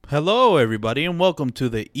Hello, everybody, and welcome to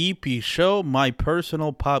the EP Show, my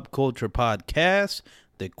personal pop culture podcast,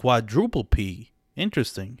 the quadruple P.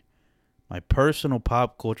 Interesting. My personal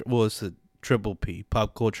pop culture. Well, it's a triple P.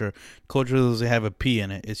 Pop culture. Culture doesn't have a P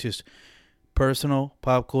in it. It's just personal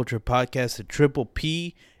pop culture podcast, the triple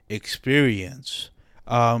P experience.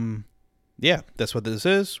 Yeah, that's what this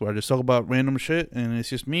is. Where I just talk about random shit, and it's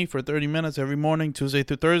just me for 30 minutes every morning, Tuesday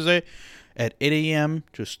through Thursday, at 8 a.m.,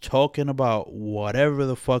 just talking about whatever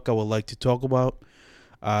the fuck I would like to talk about.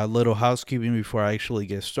 A little housekeeping before I actually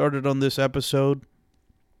get started on this episode.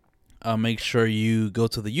 Make sure you go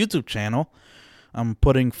to the YouTube channel. I'm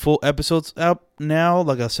putting full episodes up now.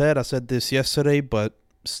 Like I said this yesterday, but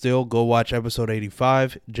still go watch episode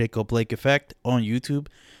 85, Jacob Lake Effect, on YouTube.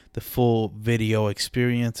 The full video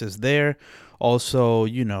experience is there. Also,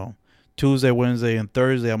 Tuesday, Wednesday, and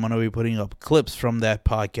Thursday, I'm going to be putting up clips from that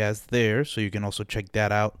podcast there, so you can also check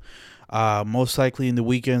that out. Most likely in the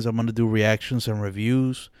weekends, I'm going to do reactions and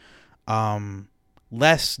reviews.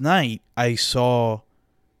 Last night, I saw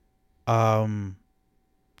Tenet,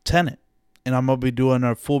 and I'm going to be doing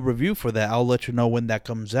a full review for that. I'll let you know when that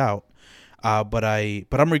comes out. But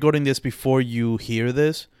I'm recording this before you hear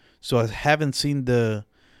this, so I haven't seen the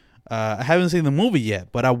movie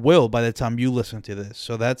yet, but I will by the time you listen to this.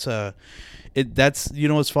 So that's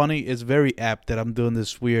what's funny? It's very apt that I'm doing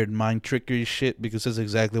this weird mind trickery shit because that's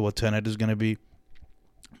exactly what Tenet is gonna be.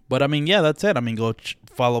 But that's it. Go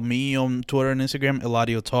follow me on Twitter and Instagram,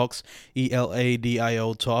 Eladio Talks,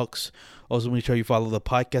 ELADIO Talks. Also, make sure you follow the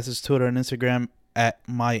podcast's Twitter and Instagram at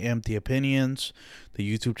My Empty Opinions,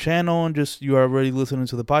 the YouTube channel, and just you are already listening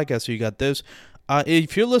to the podcast, so you got this.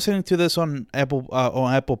 If you're listening to this on Apple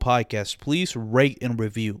Podcasts, please rate and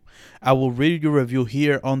review. I will read your review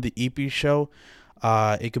here on the EP show.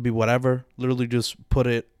 It could be whatever. Literally, just put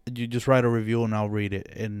it. You just write a review and I'll read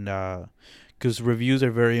it. And because reviews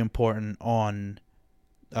are very important on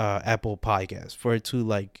Apple Podcasts for it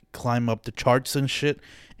to climb up the charts and shit.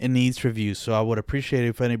 It needs reviews. So I would appreciate it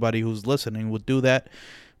if anybody who's listening would do that.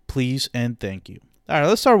 Please and thank you. All right,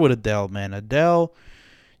 let's start with Adele, man. Adele.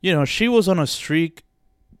 She was on a streak.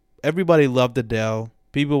 Everybody loved Adele.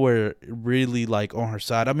 People were really on her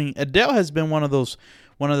side. Adele has been one of the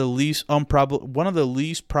least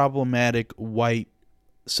problematic white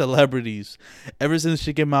celebrities ever since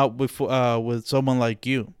she came out with Someone Like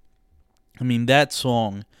You. That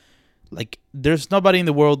song, there's nobody in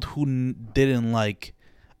the world who didn't like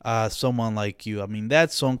Someone Like You.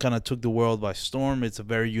 That song kind of took the world by storm. It's a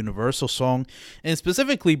very universal song, and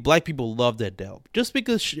specifically black people loved Adele just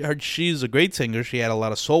because she's a great singer. She had a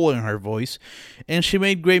lot of soul in her voice, and she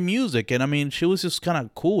made great music. And she was just kind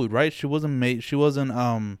of cool, right? She wasn't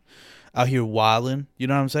out here wilding, you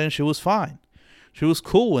know what I'm saying? She was fine. She was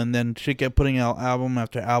cool, and then she kept putting out album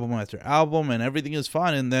after album after album, and everything is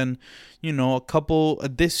fine. And then,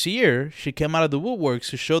 this year, she came out of the woodworks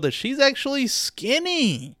to show that she's actually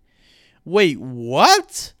skinny. Wait,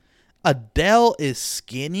 what? Adele is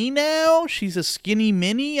skinny now? She's a skinny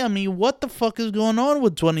mini? What the fuck is going on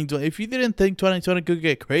with 2020? If you didn't think 2020 could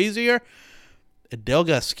get crazier, Adele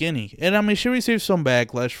got skinny. And she received some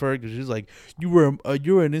backlash for it because she's like, you were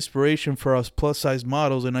an inspiration for us plus size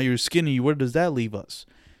models, and now you're skinny. Where does that leave us?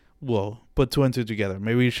 Well, put two and two together.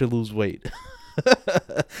 Maybe you should lose weight.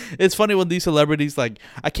 It's funny when these celebrities,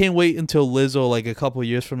 I can't wait until Lizzo, a couple of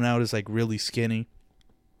years from now, is really skinny.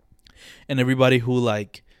 And everybody who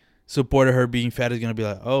supported her being fat is going to be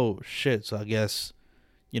like, oh shit. So I guess,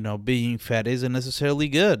 being fat isn't necessarily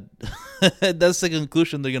good. That's the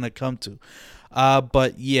conclusion they're going to come to.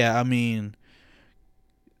 But yeah,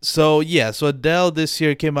 so Adele this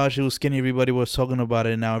year came out, she was skinny, everybody was talking about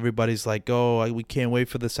it, and now everybody's like, oh, we can't wait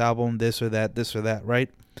for this album, this or that, right?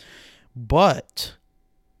 But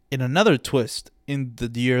in another twist, in the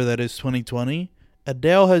year that is 2020,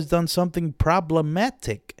 Adele has done something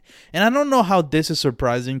problematic. And I don't know how this is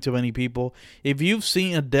surprising to many people. If you've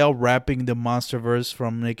seen Adele rapping the Monster Verse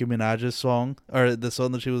from Nicki Minaj's song, or the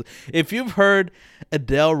song that she was... If you've heard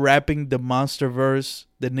Adele rapping the Monster Verse,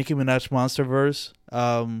 the Nicki Minaj Monster Verse,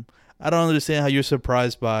 I don't understand how you're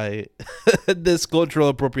surprised by this cultural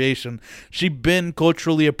appropriation. She's been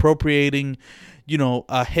culturally appropriating,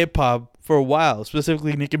 hip-hop for a while,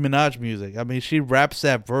 specifically Nicki Minaj music. She raps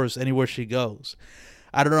that verse anywhere she goes.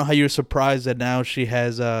 I don't know how you're surprised that now she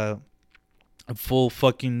has a full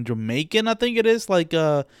fucking Jamaican, I think it is,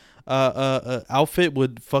 outfit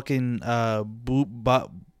with fucking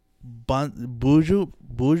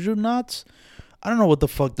buju knots. I don't know what the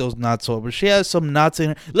fuck those knots are, but she has some knots in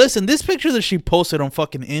her. Listen, this picture that she posted on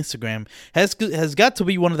fucking Instagram has got to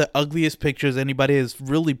be one of the ugliest pictures anybody has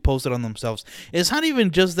really posted on themselves. It's not even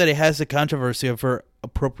just that it has the controversy of her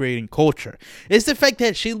appropriating culture. It's the fact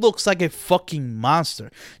that she looks like a fucking monster.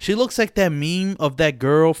 She looks like that meme of that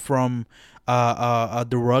girl from the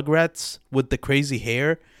Rugrats with the crazy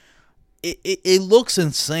hair. It looks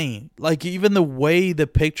insane. Like, even the way the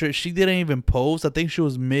picture, she didn't even pose. I think she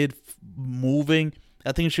was mid moving.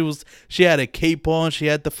 I think she had a cape on. She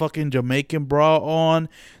had the fucking Jamaican bra on,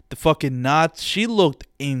 the fucking knots. She looked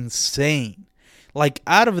insane. Like,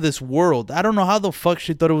 out of this world. I don't know how the fuck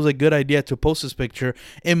she thought it was a good idea to post this picture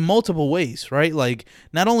in multiple ways, right? Like,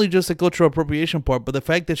 not only just the cultural appropriation part, but the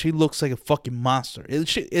fact that she looks like a fucking monster.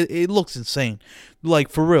 It looks insane. Like,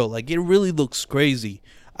 for real. Like, it really looks crazy.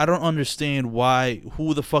 I don't understand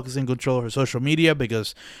who the fuck is in control of her social media,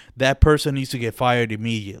 because that person needs to get fired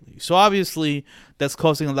immediately. So obviously that's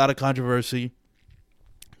causing a lot of controversy.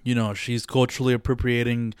 You know, she's culturally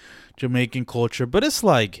appropriating Jamaican culture, but it's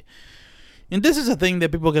like, and this is a thing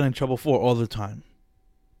that people get in trouble for all the time.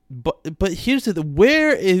 But here's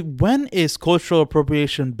when is cultural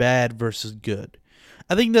appropriation bad versus good?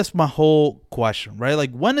 I think that's my whole question, right?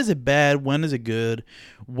 Like, when is it bad? When is it good?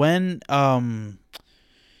 When when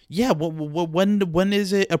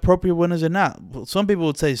is it appropriate? When is it not? Some people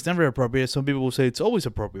would say it's never appropriate. Some people will say it's always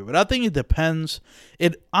appropriate. But I think it depends.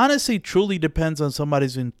 It honestly, truly depends on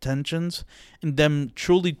somebody's intentions and them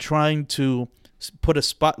truly trying to put a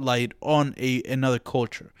spotlight on another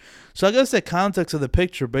culture. So I guess the context of the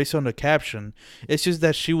picture, based on the caption, it's just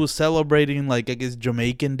that she was celebrating, like, I guess,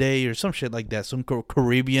 Jamaican Day or some shit like that, some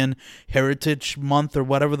Caribbean Heritage Month or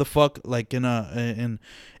whatever the fuck, like in a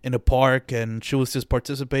park, and she was just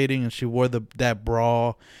participating, and she wore that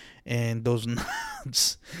bra and those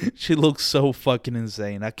nuts. She looks so fucking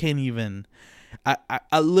insane. I can't even.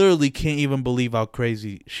 I literally can't even believe how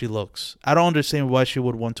crazy she looks. I don't understand why she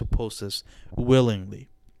would want to post this willingly.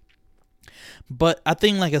 But I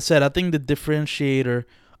think, like I said, I think the differentiator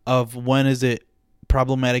of when is it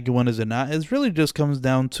problematic and when is it not, it really just comes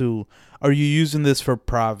down to, are you using this for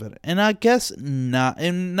profit? And I guess not,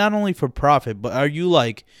 and not only for profit, but are you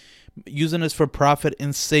like using this for profit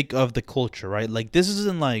in sake of the culture, right? Like, this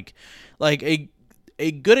isn't like a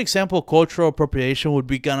good example of cultural appropriation would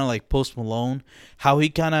be kind of like Post Malone, how he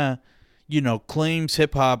kind of, claims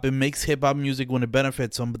hip hop and makes hip hop music when it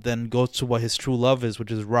benefits him, but then goes to what his true love is, which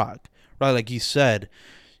is rock, right? Like he said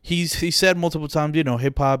multiple times,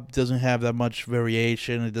 hip hop doesn't have that much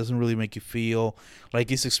variation. It doesn't really make you feel. Like,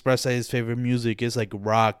 he's expressed that his favorite music is like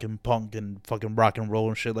rock and punk and fucking rock and roll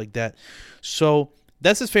and shit like that. So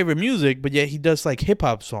that's his favorite music, but yet he does like hip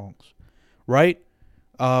hop songs, right?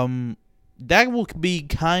 That will be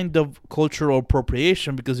kind of cultural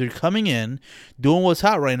appropriation, because you're coming in, doing what's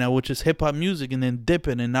hot right now, which is hip hop music, and then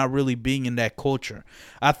dipping and not really being in that culture.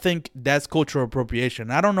 I think that's cultural appropriation.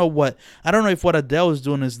 I don't know if what Adele is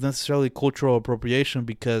doing is necessarily cultural appropriation,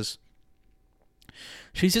 because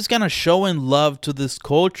she's just kind of showing love to this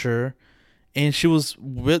culture, and she was,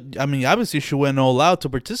 obviously she went all out to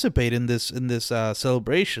participate in this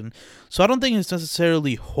celebration. So I don't think it's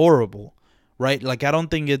necessarily horrible, right? Like, I don't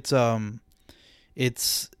think it's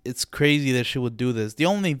crazy that she would do this. The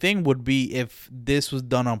only thing would be if this was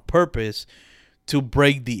done on purpose to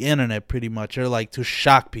break the internet, pretty much, or like to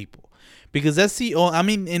shock people. Because that's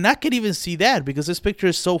and I could even see that, because this picture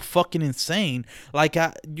is so fucking insane. Like,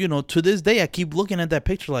 to this day, I keep looking at that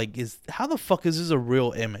picture like, how the fuck is this a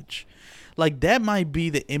real image? Like, that might be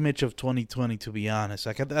the image of 2020, to be honest.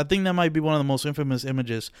 Like, I think that might be one of the most infamous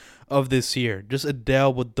images of this year. Just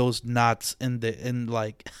Adele with those knots in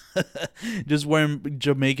like, just wearing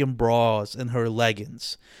Jamaican bras and her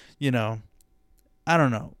leggings. I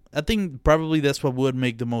don't know. I think probably that's what would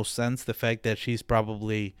make the most sense. The fact that she's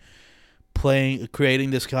probably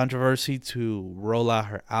creating this controversy to roll out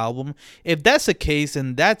her album. If that's the case,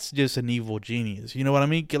 then that's just an evil genius. You know what I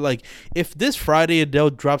mean? Like, if this Friday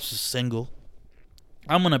Adele drops a single,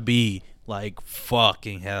 I'm gonna be like,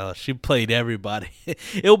 fucking hell, she played everybody.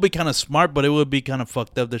 It would be kind of smart, but it would be kind of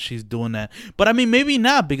fucked up that she's doing that. But maybe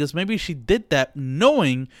not, because maybe she did that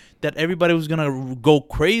knowing that everybody was gonna go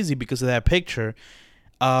crazy because of that picture.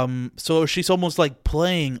 So she's almost like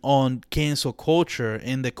playing on cancel culture,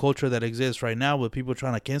 in the culture that exists right now with people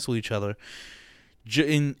trying to cancel each other.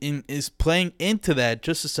 Is playing into that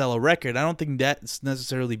just to sell a record. I don't think that's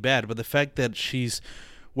necessarily bad, but the fact that she's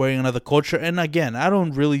wearing another culture, and again, I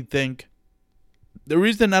don't really think, the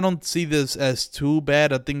reason I don't see this as too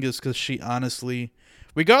bad, I think, is because she honestly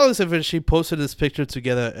regardless if she posted this picture to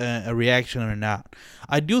get a reaction or not,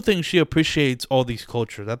 I do think she appreciates all these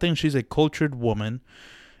cultures. I think she's a cultured woman.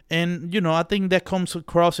 And, I think that comes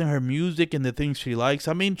across in her music and the things she likes.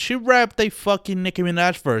 I mean, she rapped a fucking Nicki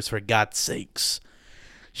Minaj verse, for God's sakes.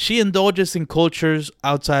 She indulges in cultures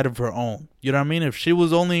outside of her own. You know what I mean? If she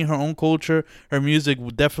was only in her own culture, her music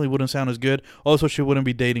definitely wouldn't sound as good. Also, she wouldn't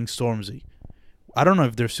be dating Stormzy. I don't know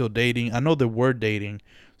if they're still dating. I know they were dating.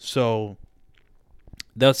 So,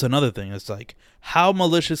 that's another thing. It's like, how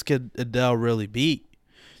malicious could Adele really be?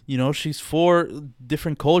 She's for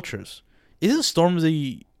different cultures. Isn't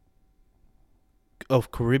Stormzy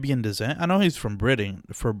of Caribbean descent? I know he's from Britain.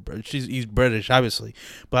 He's British, obviously,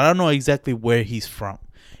 but I don't know exactly where he's from.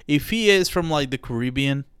 If he is from like the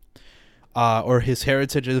Caribbean, or his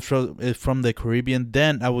heritage is from the Caribbean,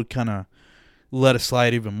 then I would kind of let it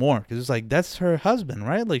slide even more, because it's like, that's her husband,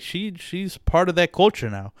 right? Like she's part of that culture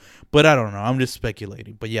now. But I don't know. I'm just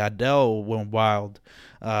speculating. But yeah, Adele went wild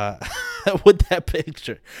with that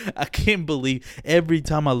picture. I can't believe, every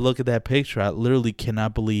time I look at that picture, I literally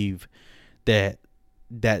cannot believe that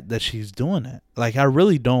she's doing that. Like, I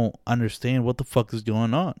really don't understand what the fuck is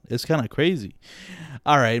going on. It's kind of crazy.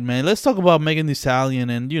 All right, man. Let's talk about Megan Thee Stallion.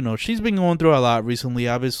 And, she's been going through a lot recently.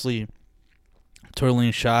 Obviously,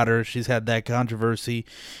 Turlene shot her. She's had that controversy.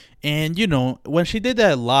 And, when she did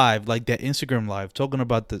that live, like that Instagram live, talking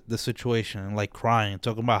about the situation and, like, crying,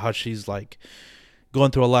 talking about how she's, like, going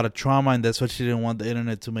through a lot of trauma, and that's what she didn't want the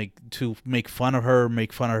internet to make fun of her,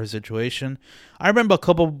 make fun of her situation. I remember a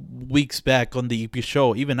couple weeks back on the EP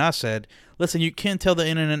show, even I said, listen, you can't tell the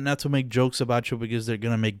internet not to make jokes about you, because they're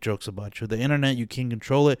going to make jokes about you. The internet, you can't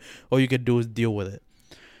control it. All you can do is deal with it.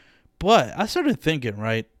 But I started thinking,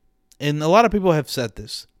 right, and a lot of people have said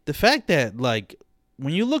this, the fact that, like,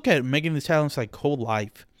 when you look at Megan Thee Stallion's, like, whole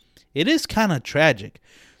life, it is kind of tragic.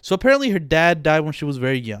 So apparently her dad died when she was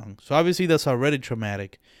very young. So obviously that's already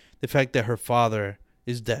traumatic. The fact that her father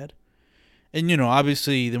is dead. And,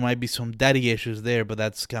 obviously there might be some daddy issues there, but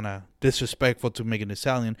that's kind of disrespectful to Megan Thee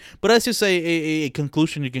Stallion. But that's just a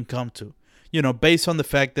conclusion you can come to, based on the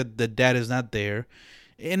fact that the dad is not there.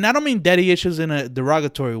 And I don't mean daddy issues in a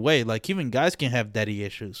derogatory way. Like, even guys can have daddy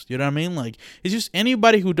issues. You know what I mean? Like, it's just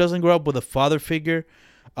anybody who doesn't grow up with a father figure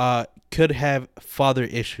could have father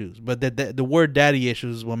issues. But the word daddy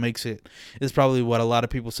issues is what makes it, is probably what a lot of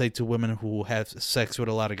people say to women who have sex with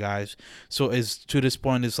a lot of guys. So it's, to this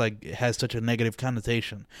point, it's like, it has such a negative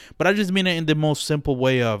connotation. But I just mean it in the most simple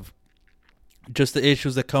way of just the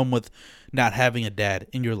issues that come with not having a dad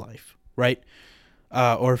in your life, right?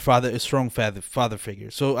 Or a strong father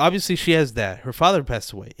figure. So obviously she has that. Her father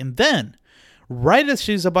passed away. And then, right as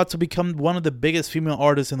she's about to become one of the biggest female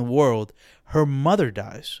artists in the world, her mother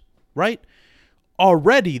dies, right?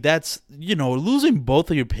 Already, that's, losing both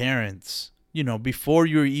of your parents, before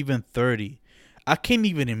you're even 30. I can't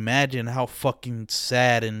even imagine how fucking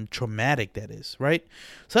sad and traumatic that is, right?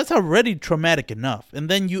 So that's already traumatic enough. And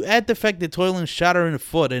then you add the fact that Toylan shot her in the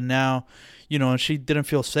foot, and now, and she didn't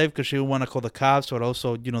feel safe because she didn't want to call the cops, but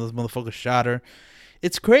also, this motherfucker shot her.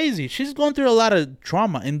 It's crazy. She's going through a lot of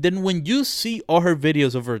trauma. And then when you see all her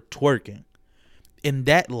videos of her twerking in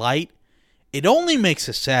that light, it only makes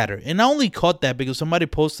it sadder. And I only caught that because somebody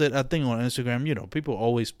posted, I think on Instagram, people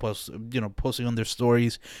always post, posting on their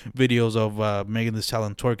stories videos of Megan Thee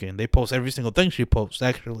Stallion twerking. They post every single thing she posts,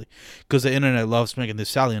 actually, because the internet loves Megan Thee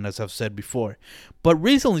Stallion, as I've said before. But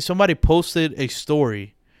recently, somebody posted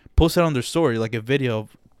on their story, like a video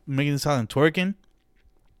of Megan Thee Stallion twerking.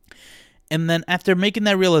 And then after making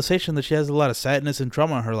that realization that she has a lot of sadness and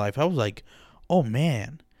trauma in her life, I was like, oh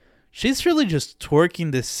man, she's really just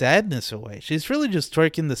twerking the sadness away. She's really just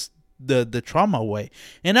twerking the trauma away.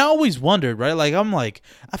 And I always wondered, right? Like,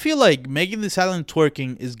 I feel like Megan Thee Stallion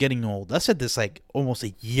twerking is getting old. I said this like almost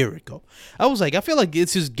a year ago. I was like, I feel like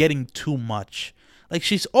it's just getting too much. Like,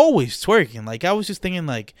 she's always twerking. Like, I was just thinking,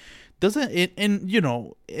 like, doesn't it, and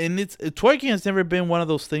it's, twerking has never been one of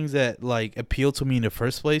those things that, like, appeal to me in the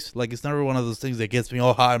first place. Like, it's never one of those things that gets me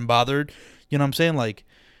all hot and bothered. You know what I'm saying? Like,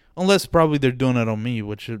 unless probably they're doing it on me,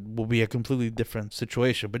 which will be a completely different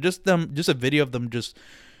situation. But just a video of them just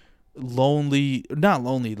not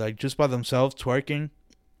lonely, like, just by themselves twerking,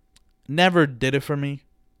 never did it for me.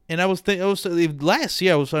 And last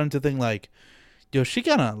year I was starting to think, like, yo, she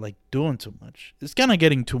kind of, like, doing too much. It's kind of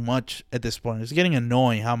getting too much at this point. It's getting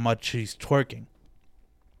annoying how much she's twerking.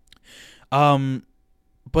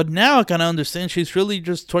 But now I kind of understand she's really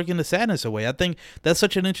just twerking the sadness away. I think that's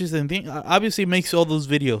such an interesting thing. Obviously, it makes all those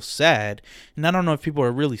videos sad. And I don't know if people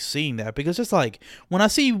are really seeing that. Because it's like, when I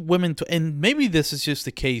see women, and maybe this is just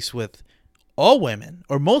the case with all women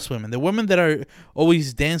or most women, the women that are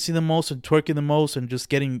always dancing the most and twerking the most and just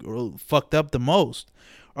getting fucked up the most,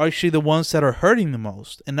 are actually the ones that are hurting the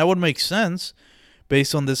most. And that would make sense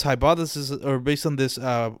based on this hypothesis or based on this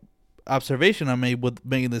observation I made with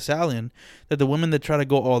Megan Thee Stallion, that the women that try to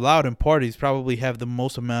go all out in parties probably have the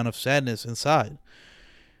most amount of sadness inside.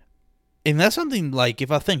 And that's something like,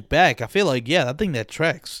 if I think back, I feel like, yeah, I think that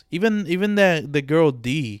tracks. Even that the girl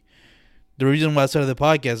D, the reason why I started the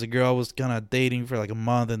podcast, the girl I was kind of dating for like a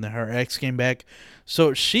month, and then her ex came back.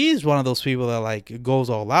 So she's one of those people that like goes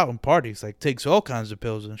all out in parties, like takes all kinds of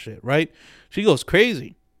pills and shit, right? She goes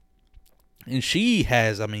crazy. And she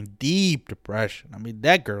has, I mean, deep depression. I mean,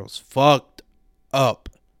 that girl's fucked up.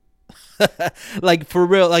 Like, for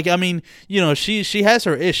real. Like, I mean, she has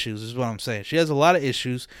her issues, is what I'm saying. She has a lot of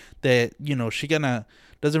issues that, she kind of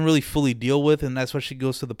doesn't really fully deal with, and that's why she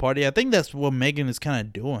goes to the party. I think that's what Megan is kind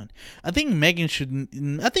of doing. I think Megan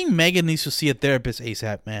needs to see a therapist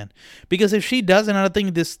ASAP, man. Because if she doesn't, I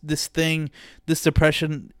think this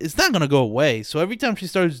depression, is not going to go away. So every time she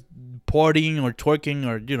starts partying or twerking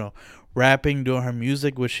or, rapping, doing her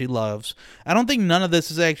music, which she loves, I don't think none of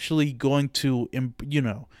this is actually going to,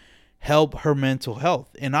 help her mental health.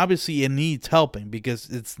 And obviously it needs helping, because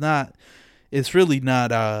it's really not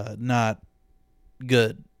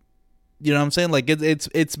good. You know what I'm saying? Like,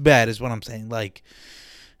 it's bad is what I'm saying. Like,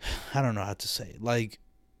 I don't know how to say it. Like,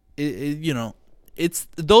 it's,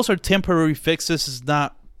 those are temporary fixes. It's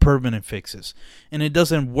not permanent fixes, and it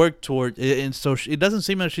doesn't work toward, and so it doesn't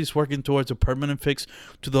seem like she's working towards a permanent fix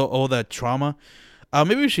to all that trauma.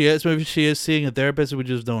 Maybe she is seeing a therapist, we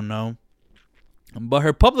just don't know. But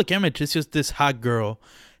her public image is just this hot girl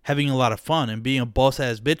having a lot of fun and being a boss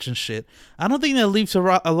ass bitch and shit. I don't think that leaves a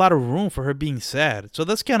lot of room for her being sad. So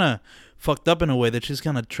that's kind of fucked up in a way, that she's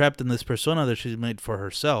kind of trapped in this persona that she's made for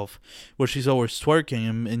herself, where she's always twerking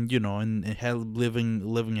and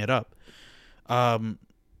living it up.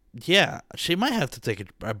 Yeah, she might have to take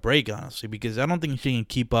a break, honestly, because I don't think she can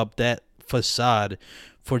keep up that facade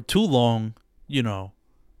for too long,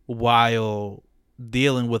 while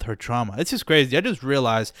dealing with her trauma. It's just crazy. I just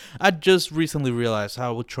recently realized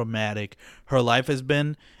how traumatic her life has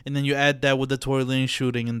been. And then you add that with the Tory Lane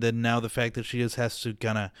shooting, and then now the fact that she just has to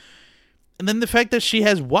and then the fact that she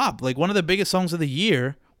has WAP, like one of the biggest songs of the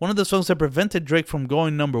year, one of the songs that prevented Drake from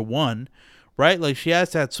going #1, right? Like, she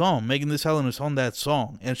has that song. Megan Thee Stallion is on that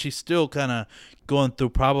song, and she's still kind of going through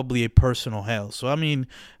probably a personal hell. So, I mean,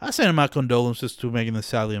 I send my condolences to Megan Thee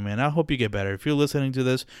Stallion, man. I hope you get better. If you're listening to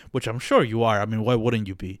this, which I'm sure you are, I mean, why wouldn't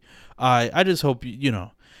you be? I just hope you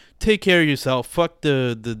take care of yourself. Fuck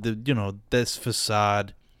this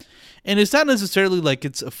facade. And it's not necessarily like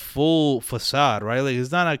it's a full facade, right? Like,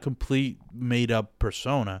 it's not a complete made up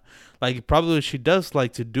persona. Like, probably she does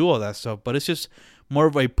like to do all that stuff, but it's just more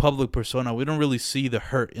of a public persona. We don't really see the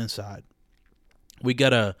hurt inside. We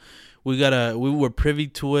were privy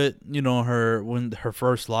to it, her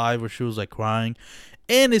first live where she was like crying.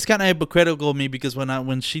 And it's kind of hypocritical of me, because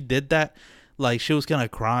when she did that, like, she was kind of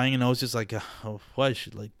crying, and I was just like, oh, why is she,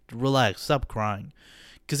 like, relax, stop crying.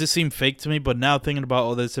 Because it seemed fake to me, but now thinking about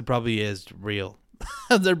all this, it probably is real.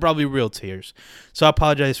 They're probably real tears. So I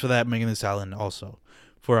apologize for that, Megan Thee Stallion, also,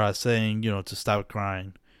 for saying, to stop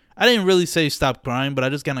crying. I didn't really say stop crying, but I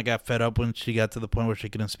just kind of got fed up when she got to the point where she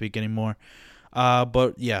couldn't speak anymore.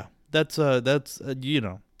 But yeah, that's Megan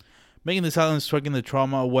Thee Stallion's taking the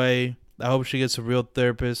trauma away. I hope she gets a real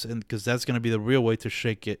therapist, and because that's gonna be the real way to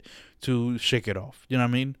shake it off. You know what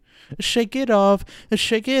I mean? Shake it off,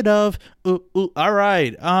 shake it off. Ooh, ooh. All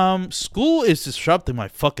right. School is disrupting my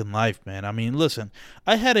fucking life, man. I mean, listen,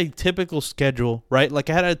 I had a typical schedule, right?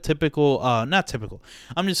 Like, I had a typical, not typical.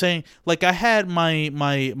 I'm just saying, like, I had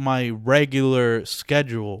my regular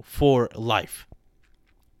schedule for life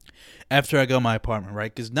after I got my apartment,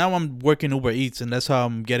 right? Because now I'm working Uber Eats, and that's how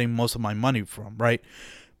I'm getting most of my money from, right?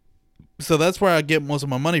 So that's where I get most of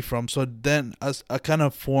my money from. So then I kind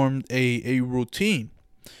of formed a routine.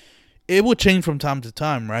 It would change from time to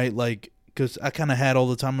time, right? Like, because I kind of had all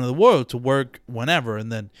the time in the world to work whenever,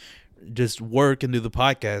 and then just work and do the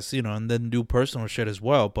podcast, and then do personal shit as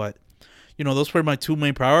well. But, those were my two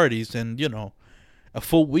main priorities. And, a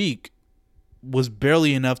full week was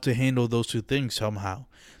barely enough to handle those two things somehow.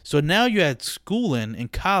 So now you add schooling in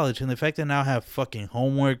college, and the fact that I now have fucking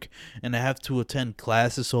homework, and I have to attend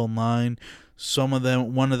classes online. One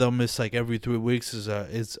of them is like every 3 weeks is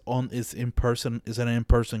in person, is an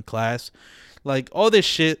in-person class. Like, all this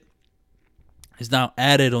shit is now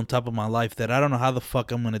added on top of my life that I don't know how the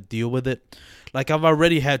fuck I'm gonna deal with it. Like, I've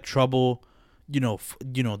already had trouble,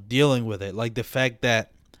 dealing with it. Like, the fact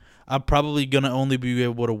that I'm probably gonna only be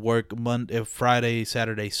able to work Monday, Friday,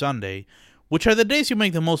 Saturday, Sunday, which are the days you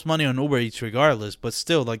make the most money on Uber Eats regardless. But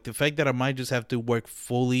still, like the fact that I might just have to work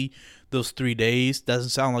fully those 3 days doesn't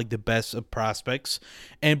sound like the best of prospects.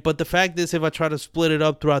 But the fact is, if I try to split it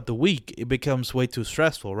up throughout the week, it becomes way too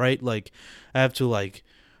stressful, right? Like I have to like,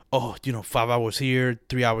 oh, 5 hours here,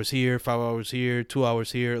 3 hours here, 5 hours here, 2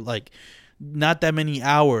 hours here, like not that many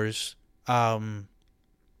hours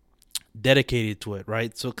dedicated to it,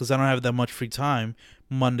 right? So because I don't have that much free time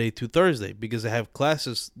Monday to Thursday because I have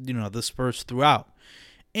classes, dispersed throughout.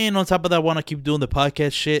 And on top of that, I want to keep doing the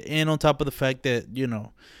podcast shit. And on top of the fact that,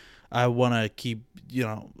 I want to keep,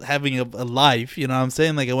 having a life, you know what I'm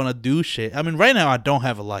saying? Like, I want to do shit. I mean, right now, I don't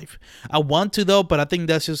have a life. I want to, though, but I think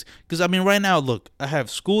that's just, because, I mean, right now, look, I have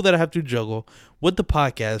school that I have to juggle with the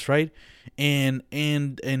podcast, right? And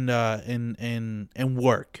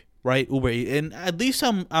work, right? Uber. And at least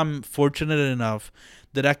I'm fortunate enough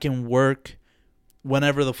that I can work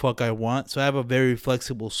whenever the fuck I want. So I have a very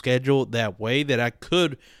flexible schedule that way that I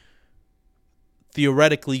could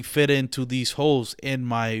theoretically fit into these holes in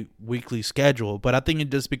my weekly schedule. But I think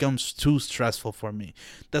it just becomes too stressful for me.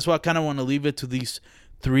 That's why I kind of want to leave it to these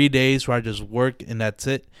 3 days where I just work and that's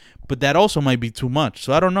it. But that also might be too much.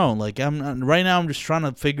 So I don't know. Like right now I'm just trying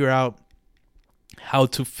to figure out how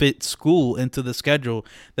to fit school into the schedule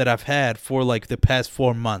that I've had for like the past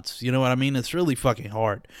 4 months. You know what I mean? It's really fucking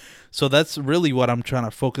hard. So that's really what I'm trying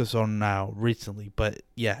to focus on now recently. But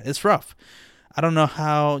yeah, it's rough. I don't know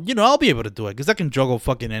how, I'll be able to do it because I can juggle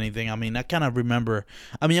fucking anything. I mean, I kind of remember,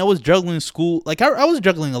 I was juggling school. Like, I was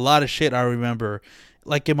juggling a lot of shit, I remember,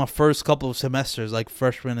 like in my first couple of semesters, like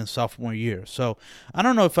freshman and sophomore year. So I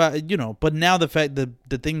don't know if but now the fact that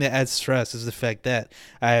the thing that adds stress is the fact that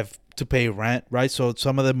I have to pay rent, right? So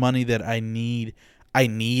some of the money that I need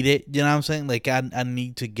it, you know what I'm saying? Like, I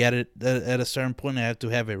need to get it at a certain point. I have to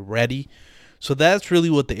have it ready. So that's really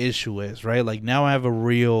what the issue is, right? Like, now I have a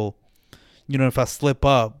real, if I slip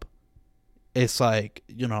up, it's like,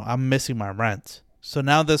 I'm missing my rent. So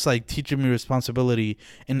now that's like teaching me responsibility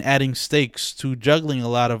and adding stakes to juggling a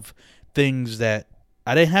lot of things that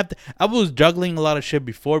I didn't have to. I was juggling a lot of shit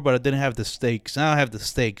before, but I didn't have the stakes. Now I have the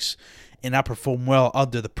stakes and I perform well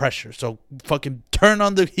under the pressure. So fucking turn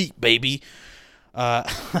on the heat, baby. But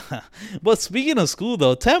speaking of school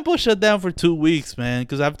though, Temple shut down for 2 weeks, man,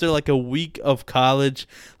 because after like a week of college,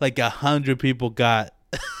 like 100 people got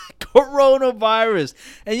coronavirus.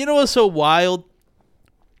 And you know what's so wild?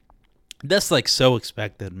 That's like so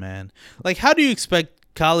expected, man. Like, how do you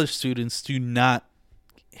expect college students to not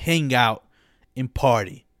hang out and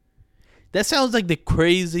party? That sounds like the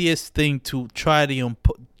craziest thing to try to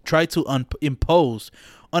impose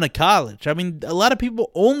on a college. I mean, a lot of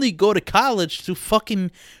people only go to college to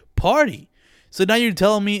fucking party. So now you're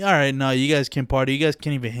telling me, all right, no, you guys can't party. You guys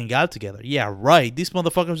can't even hang out together. Yeah, right. These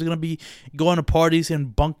motherfuckers are going to be going to parties in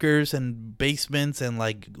bunkers and basements and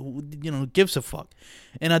like, gives a fuck.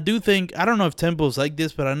 And I do think, I don't know if Temple's like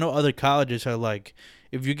this, but I know other colleges are like,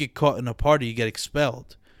 if you get caught in a party, you get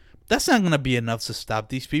expelled. That's not going to be enough to stop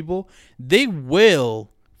these people. They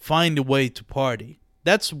will find a way to party.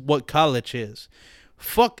 That's what college is.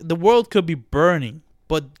 Fuck, the world could be burning,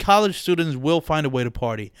 but college students will find a way to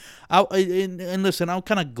party. And listen, I'm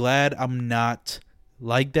kind of glad I'm not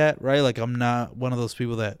like that, right? Like, I'm not one of those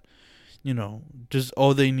people that, just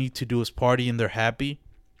all they need to do is party and they're happy.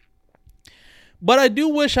 But I do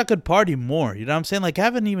wish I could party more. You know what I'm saying? Like, I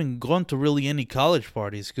haven't even gone to really any college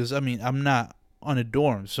parties because, I'm not on a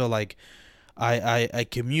dorm. So, like, I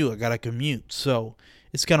commute. I got to commute. So,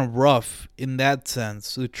 it's kind of rough in that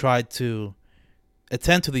sense to try to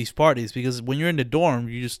attend to these parties because when you're in the dorm,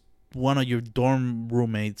 you just one of your dorm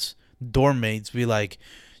mates be like,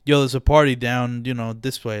 yo, there's a party down,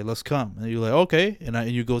 this way, let's come. And you're like, okay, and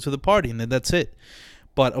you go to the party and then that's it.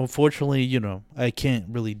 But unfortunately, I can't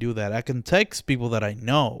really do that. I can text people that I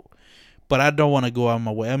know, but I don't want to go out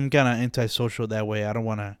my way. I'm kind of antisocial that way. I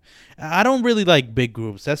don't really like big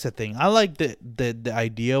groups. That's the thing. I like the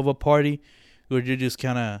idea of a party where you're just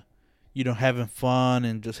kind of, having fun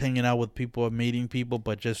and just hanging out with people and meeting people,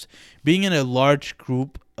 but just being in a large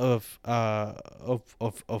group of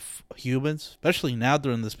humans, especially now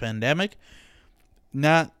during this pandemic,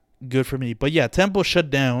 not good for me. But yeah, Temple shut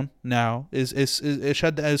down now. Is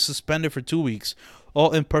suspended for 2 weeks.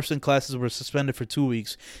 All in-person classes were suspended for 2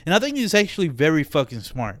 weeks, and I think this is actually very fucking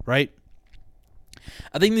smart, right?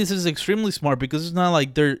 I think this is extremely smart because it's not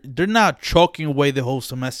like they're not chalking away the whole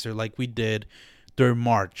semester like we did during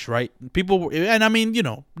March, right? People were, and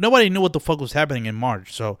nobody knew what the fuck was happening in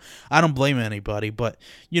March, so I don't blame anybody. But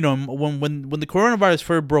when the coronavirus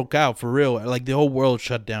first broke out for real, like the whole world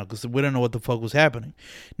shut down because we didn't know what the fuck was happening.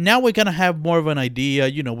 Now we're gonna have more of an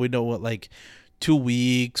idea. We know what, like, 2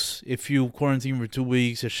 weeks. If you quarantine for 2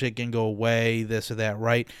 weeks, your shit can go away, this or that,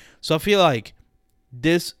 right? So I feel like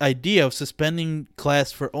this idea of suspending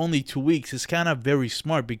class for only 2 weeks is kind of very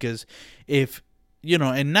smart because if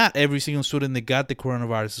and not every single student that got the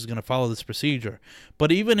coronavirus is going to follow this procedure,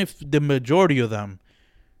 but even if the majority of them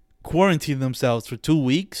quarantine themselves for 2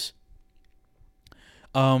 weeks,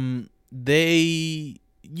 they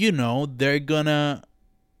they're gonna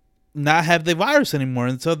not have the virus anymore,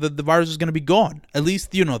 and so the virus is gonna be gone. At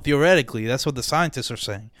least theoretically, that's what the scientists are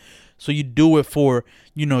saying. So you do it for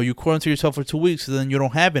you quarantine yourself for 2 weeks, and then you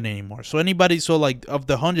don't have it anymore. So like of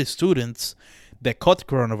the 100 students that caught the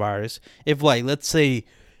coronavirus, if like let's say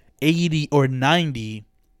 80 or 90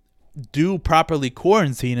 do properly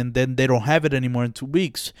quarantine and then they don't have it anymore in 2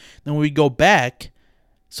 weeks, then when we go back,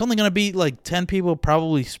 it's only gonna be like 10 people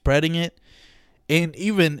probably spreading it. And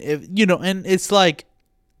even if and it's like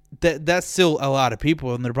that's still a lot of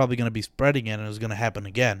people, and they're probably gonna be spreading it, and it's gonna happen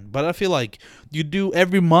again. But I feel like you do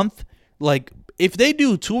every month, like if they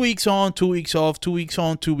do 2 weeks on, 2 weeks off, 2 weeks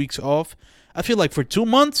on, 2 weeks off, I feel like for 2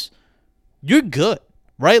 months you're good,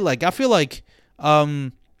 right? Like I feel like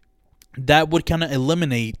that would kind of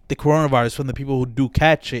eliminate the coronavirus from the people who do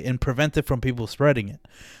catch it and prevent it from people spreading it.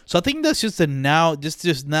 So I think that's just now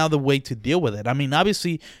the way to deal with it. I mean,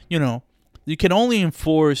 obviously, you can only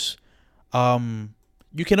enforce like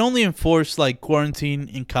quarantine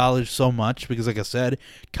in college so much because, like I said,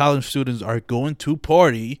 college students are going to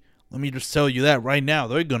party. Let me just tell you that right now,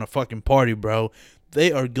 they're gonna fucking party, bro.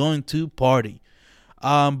 They are going to party.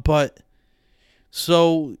 But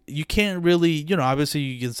so you can't really, obviously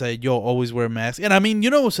you can say, yo, always wear a mask. And I mean,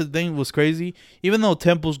 what's the thing was crazy? Even though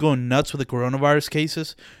Temple's going nuts with the coronavirus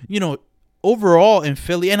cases, overall in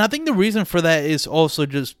Philly, and I think the reason for that is also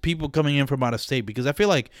just people coming in from out of state, because I feel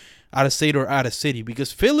like out of state or out of city,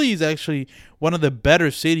 because Philly is actually one of the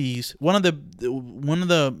better cities, one of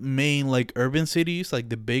the main like urban cities, like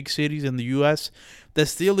the big cities in the US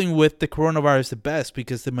that's dealing with the coronavirus the best,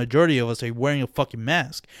 because the majority of us are wearing a fucking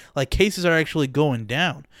mask. Like cases are actually going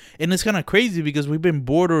down. And it's kind of crazy because we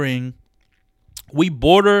border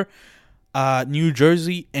New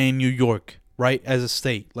Jersey and New York, right, as a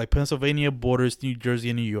state. Like Pennsylvania borders New Jersey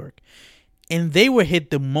and New York. And they were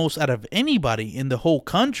hit the most out of anybody in the whole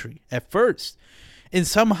country at first. And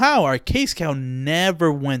somehow our case count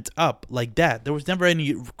never went up like that. There was never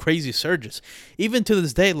any crazy surges. Even to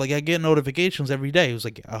this day, like I get notifications every day. It was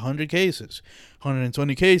like 100 cases,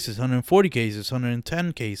 120 cases, 140 cases,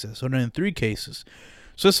 110 cases, 103 cases.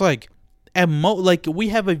 So it's like like we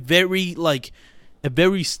have a very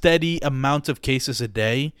steady amount of cases a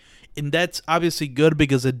day. And that's obviously good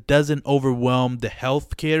because it doesn't overwhelm the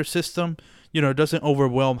healthcare system. It doesn't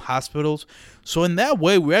overwhelm hospitals. So in that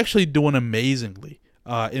way, we're actually doing amazingly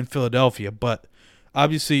in Philadelphia. But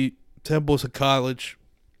obviously, Temple's a college.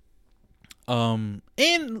 And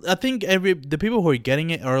I think the people who are getting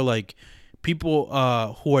it are like people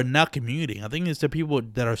who are not commuting. I think it's the people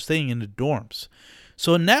that are staying in the dorms.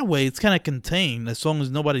 So in that way, it's kind of contained as long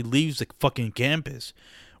as nobody leaves the fucking campus,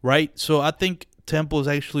 right? So I think Temple is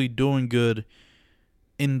actually doing good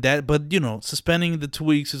in that, but suspending the 2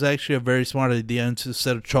 weeks is actually a very smart idea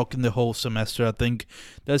instead of choking the whole semester. I think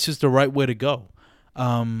that's just the right way to go.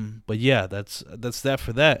 But yeah, that's that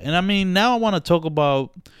for that. And I mean, now I want to talk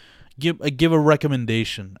about give a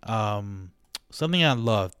recommendation. Something I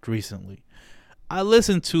loved recently. I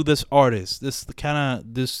listened to this artist,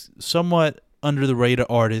 this somewhat under the radar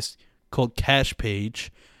artist called Cash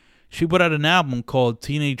Page. She put out an album called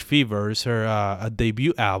Teenage Fever. It's her a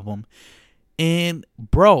debut album. And,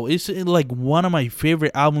 bro, it's like one of my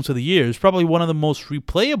favorite albums of the year. It's probably one of the most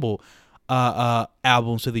replayable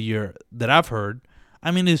albums of the year that I've heard.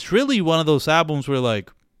 I mean, it's really one of those albums where,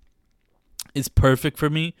 like, it's perfect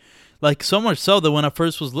for me. Like, so much so that when I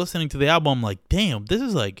first was listening to the album, I'm like, damn, this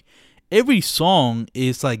is like, every song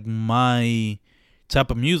is like my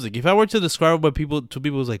type of music. If I were to describe to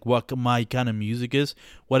people is like what my kind of music is,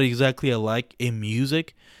 what exactly I like in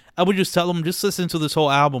music, I would just tell them, just listen to this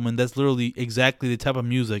whole album, and that's literally exactly the type of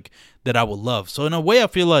music that I would love. So in a way, I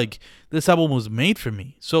feel like this album was made for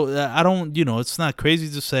me. So I don't, it's not crazy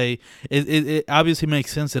to say. It obviously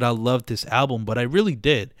makes sense that I loved this album, but I really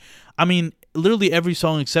did. I mean, literally every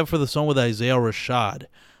song except for the song with Isaiah Rashad,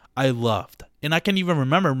 I loved. And I can't even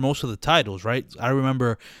remember most of the titles, right? I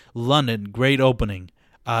remember London, great opening.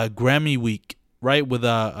 Grammy Week, right? With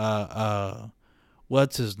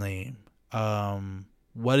what's his name?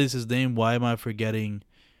 What is his name? Why am I forgetting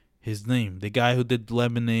his name? The guy who did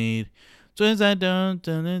Lemonade. Am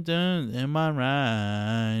I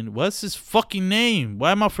right? What's his fucking name?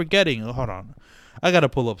 Why am I forgetting? Oh, hold on. I gotta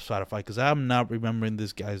pull up Spotify because I'm not remembering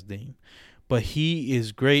this guy's name. but he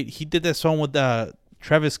is great. He did that song with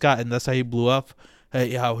Travis Scott, and that's how he blew up.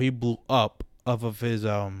 How he blew up off of his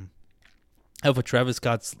of Travis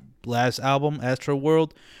Scott's last album, Astro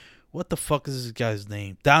World. What the fuck is this guy's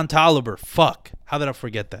name? Don Toliver. Fuck. How did I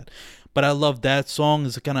forget that? But I love that song.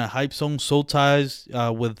 It's a kind of hype song. Soul Ties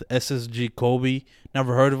with SSG Kobe.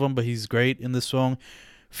 Never heard of him, but he's great in this song.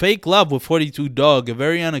 Fake Love with 42 Dog. A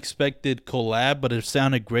very unexpected collab, but it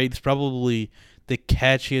sounded great. It's probably the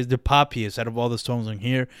catchiest, the poppiest out of all the songs on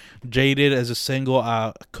here. Jaded as a single.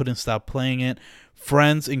 I couldn't stop playing it.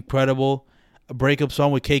 Friends, incredible. A breakup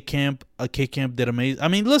song with K Camp. K Camp did amazing. I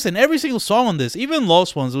mean, listen, every single song on this, even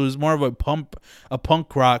Lost Ones, it was more of a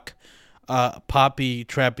punk rock, poppy,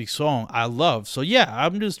 trappy song I love. So yeah,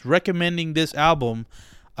 I'm just recommending this album,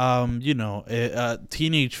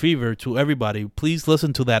 Teenage Fever, to everybody. Please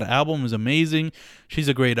listen to that album. It's amazing. She's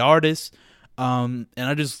a great artist. And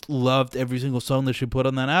I just loved every single song that she put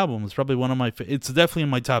on that album. It's probably one of my. It's definitely in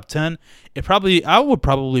my top 10. I would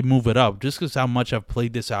probably move it up just because how much I've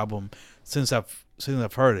played this album since I've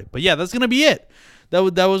heard it. But yeah, that's gonna be it. That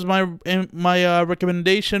was my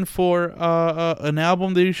recommendation for an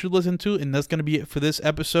album that you should listen to, and that's gonna be it for this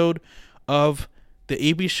episode of the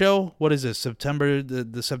AB Show. What is this? September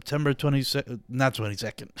the September 22nd, not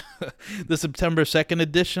 22nd, the September 2nd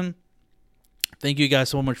edition. Thank you guys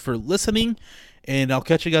so much for listening, and I'll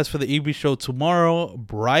catch you guys for the AB Show tomorrow,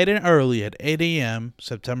 bright and early at 8 a.m.,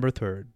 September 3rd.